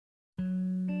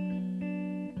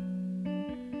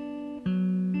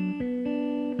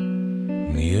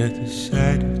the other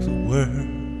side of the world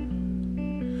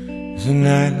is an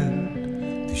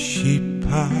island the shape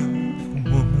of a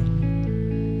woman.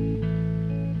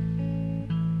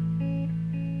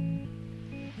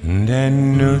 And I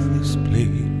know this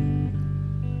place.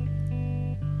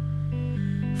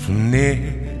 From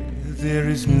there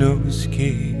is no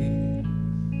escape.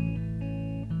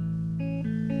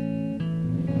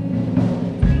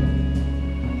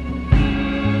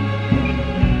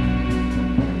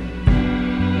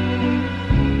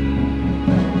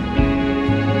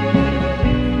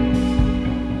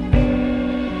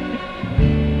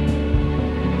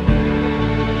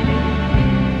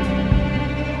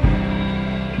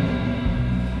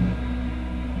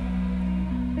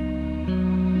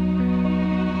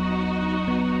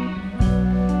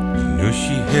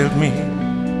 She held me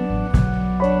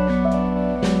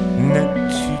not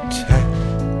too tight,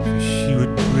 for she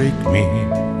would break me.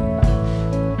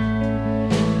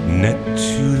 Not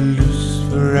too loose,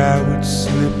 for I would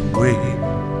slip away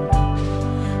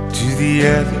to the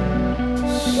other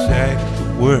side of the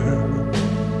world.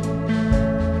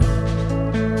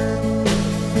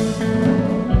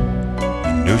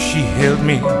 You know she held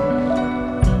me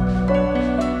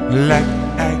like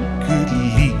I could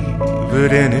leave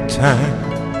at any time,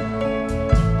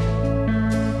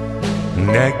 and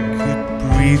I could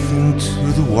breathe into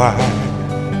the wild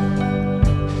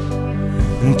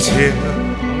and tell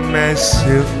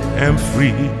myself I'm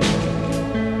free.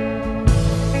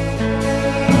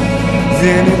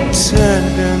 Then it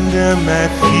turned under my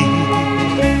feet,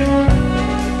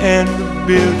 and the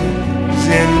buildings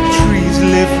and the trees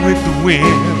left with the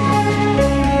wind,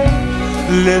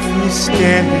 left me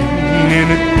standing in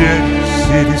a dirty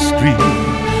city street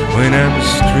when I'm a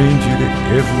stranger to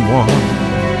everyone,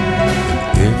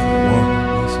 and everyone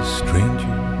is a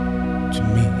stranger to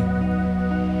me.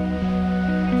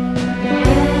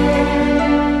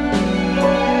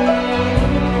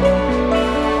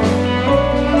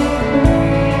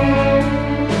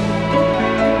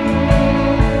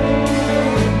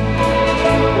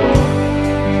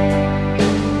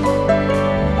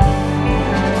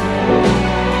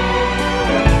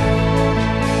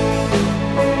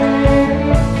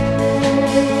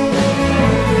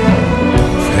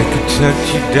 Touch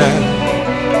you down,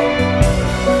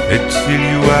 I tell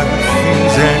you all the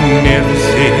things I never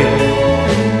said.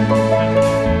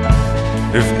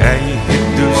 Of how you hid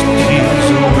those tears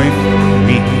away from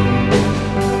me,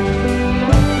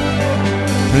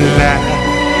 like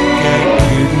I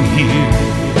couldn't hear.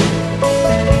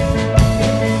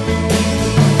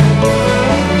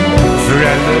 For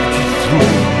I loved you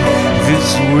through this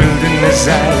wilderness, I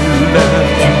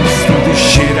loved you through the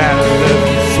shit, I loved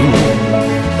you through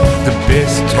the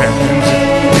best times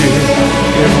there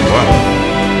ever was.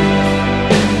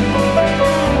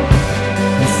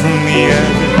 And from the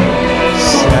other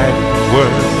side of the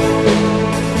world,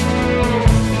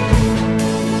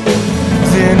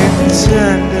 then it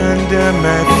turned under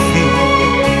my feet,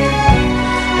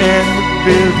 and the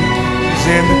buildings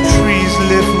and the trees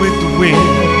left with the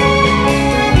wind,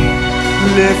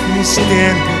 left me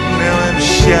standing. Now I'm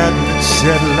shouting at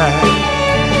satellite,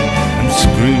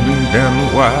 screaming down the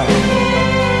wire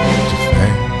to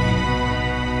thank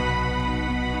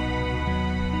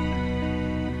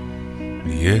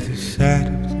you. The other side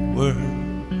of the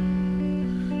world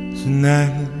is an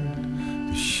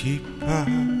island the shape of a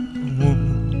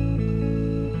woman.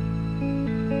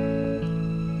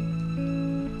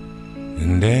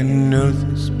 And I know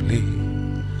this place.